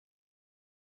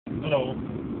Hello.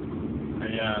 I'm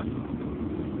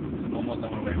almost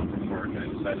on my way home from work, and I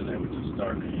decided I would just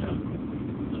start a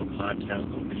little podcast,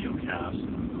 little video cast.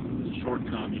 It's a short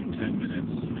commute, 10 minutes.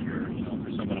 Figure,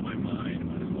 for someone on my mind,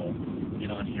 might as well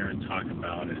get on here and talk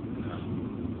about it.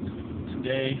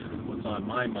 Today, what's on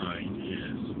my mind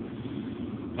is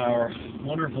our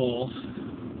wonderful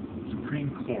Supreme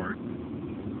Court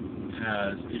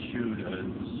has issued a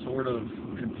sort of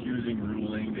confusing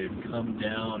ruling. They've come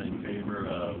down in favor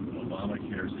of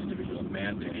ObamaCare's individual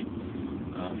mandate.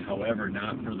 However,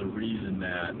 not for the reason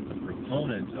that the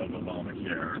proponents of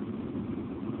ObamaCare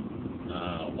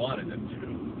wanted them to.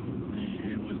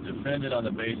 It was defended on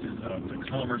the basis of the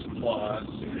Commerce Clause.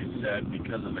 They said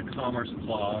because of the Commerce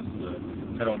Clause, the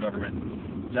federal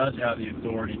government does have the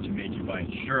authority to make you buy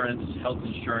insurance, health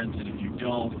insurance, and if you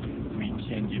don't, we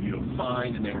can give you a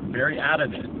fine. And they were very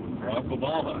adamant. Barack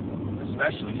Obama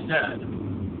especially said,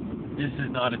 this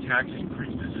is not a tax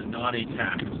increase. This is not a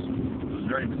tax. It was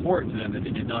very important to them that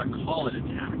they did not call it a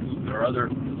tax. There are other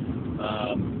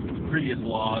previous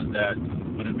laws that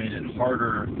would have made it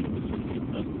harder,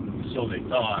 so they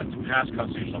thought, to pass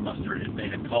constitutional muster if they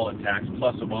had called it tax.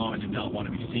 Plus, Obama did not want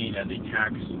to be seen as a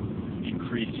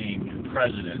tax-increasing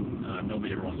president.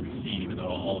 Nobody ever wants to be seen, even though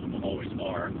all of them always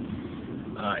are.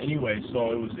 Anyway,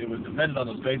 so it was defended on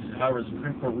those bases. However, the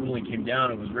Supreme Court ruling came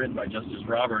down. It was written by Justice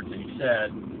Roberts, and he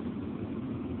said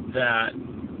that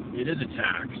it is a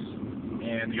tax,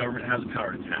 and the government has the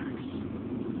power to tax.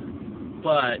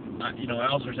 But I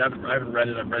also I haven't read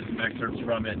it. I've read some excerpts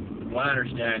from it. From what I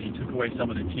understand, he took away some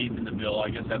of the teeth in the bill. I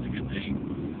guess that's a good thing.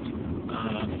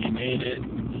 He made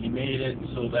it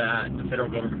so that the federal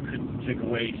government could take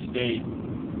away state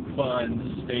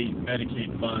funds, state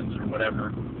Medicaid funds, or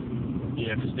whatever,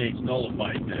 if states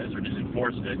nullified this or just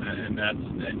enforced it, and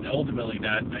ultimately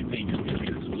that, I think, is going to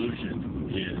be the solution,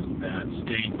 is that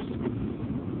states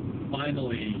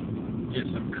finally get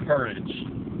some courage,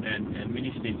 and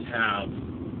many states have,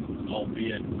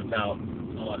 albeit without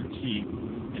a lot of teeth,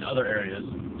 in other areas,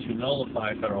 to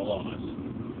nullify federal laws.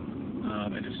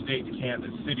 And if states can't,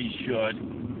 the cities should,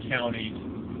 counties,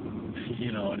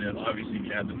 and then obviously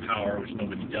you have the power, which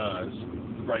nobody does,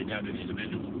 right down to the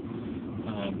individual.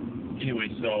 Anyway,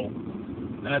 so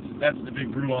that's the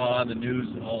big brouhaha. The news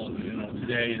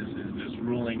today is this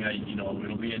ruling.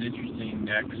 It'll be an interesting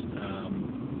next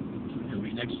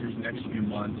few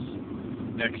months,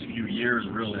 next few years,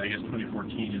 really. I guess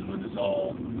 2014 is when this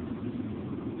all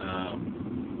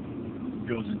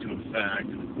goes into effect.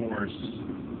 Of course,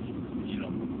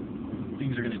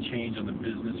 things are going to change on the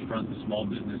business front, the small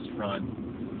business front.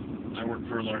 I work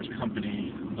for a large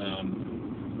company.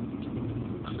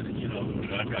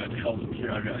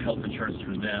 I've got health insurance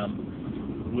through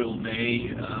them. Will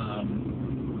they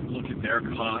look at their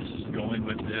costs going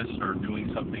with this or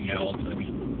doing something else? I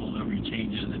mean, will there be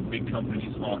changes in big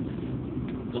companies?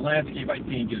 The landscape, I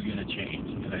think, is going to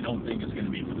change, and I don't think it's going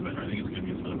to be for the better. I think it's going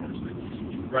to be for the worse.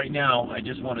 Right now, I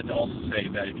just wanted to also say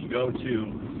that if you go to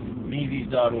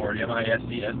Mises.org,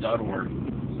 MISES.org,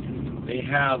 they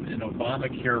have an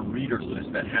ObamaCare readers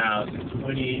list that has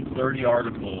 20, 30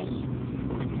 articles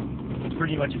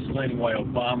pretty much explaining why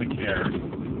ObamaCare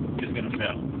is going to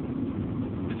fail.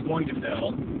 It's going to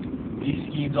fail. These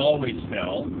schemes always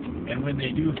fail, and when they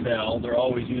do fail, that's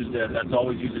always used as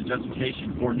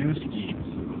justification for new schemes,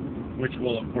 which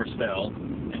will of course fail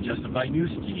and justify new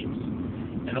schemes.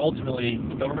 And ultimately,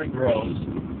 government grows,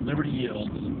 liberty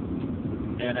yields,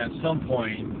 and at some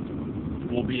point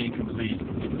will be in complete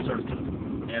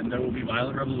serfdom. And there will be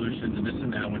violent revolutions and this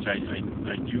and that, which I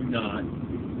do not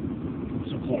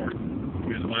support.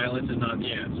 Because violence is not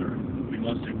the answer. We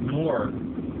must ignore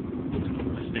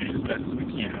the state as best as we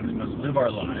can. We must live our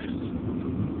lives.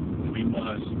 We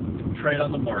must trade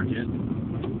on the market,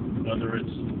 whether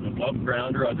it's above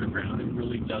ground or underground. It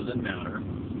really doesn't matter.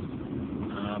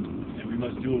 And we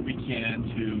must do what we can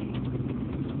to,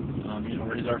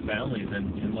 raise our families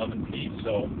in love and peace.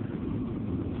 So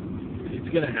it's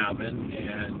going to happen,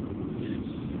 and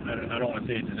I don't want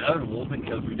to say it's inevitable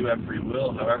because we do have free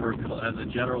will. However, as a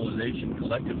generalization,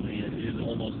 collectively, it is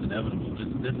almost inevitable.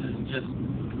 This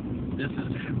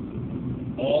is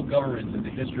all governments in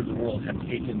the history of the world have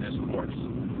taken this course.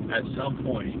 At some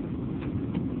point,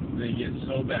 they get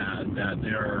so bad that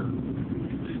they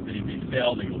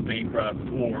fail, they go bankrupt,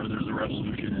 or there's a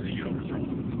revolution and they get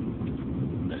overthrown.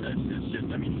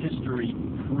 History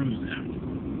proves that.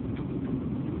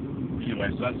 Anyway,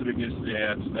 so that's the big news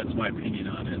today. That's my opinion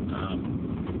on it.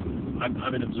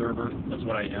 I'm an observer. That's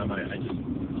what I am.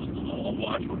 I'll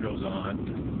watch what goes on.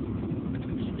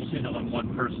 I'm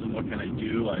one person. What can I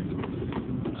do?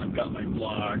 I've got my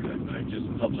blog. I just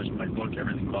published my book,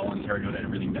 Everything Voluntary. Go to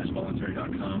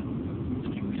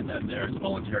everything-voluntary.com. You can get that there. It's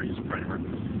voluntary as a primer.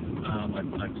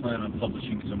 I plan on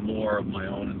publishing some more of my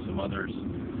own and some others.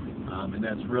 And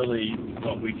that's really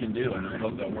what we can do. And I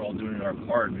hope that we're all doing our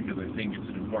part, because I think it's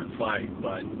an important fight.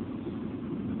 But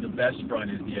the best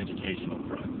front is the educational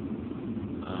front.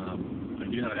 I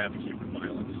do not advocate for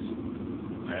violence.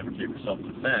 I advocate for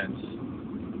self-defense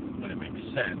when it makes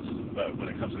sense, but when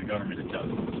it comes to the government, it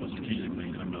doesn't. So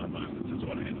strategically, I'm nonviolent. That's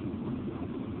what I am.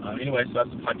 Anyway, so that's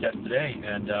the podcast today,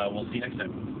 and we'll see you next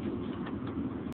time.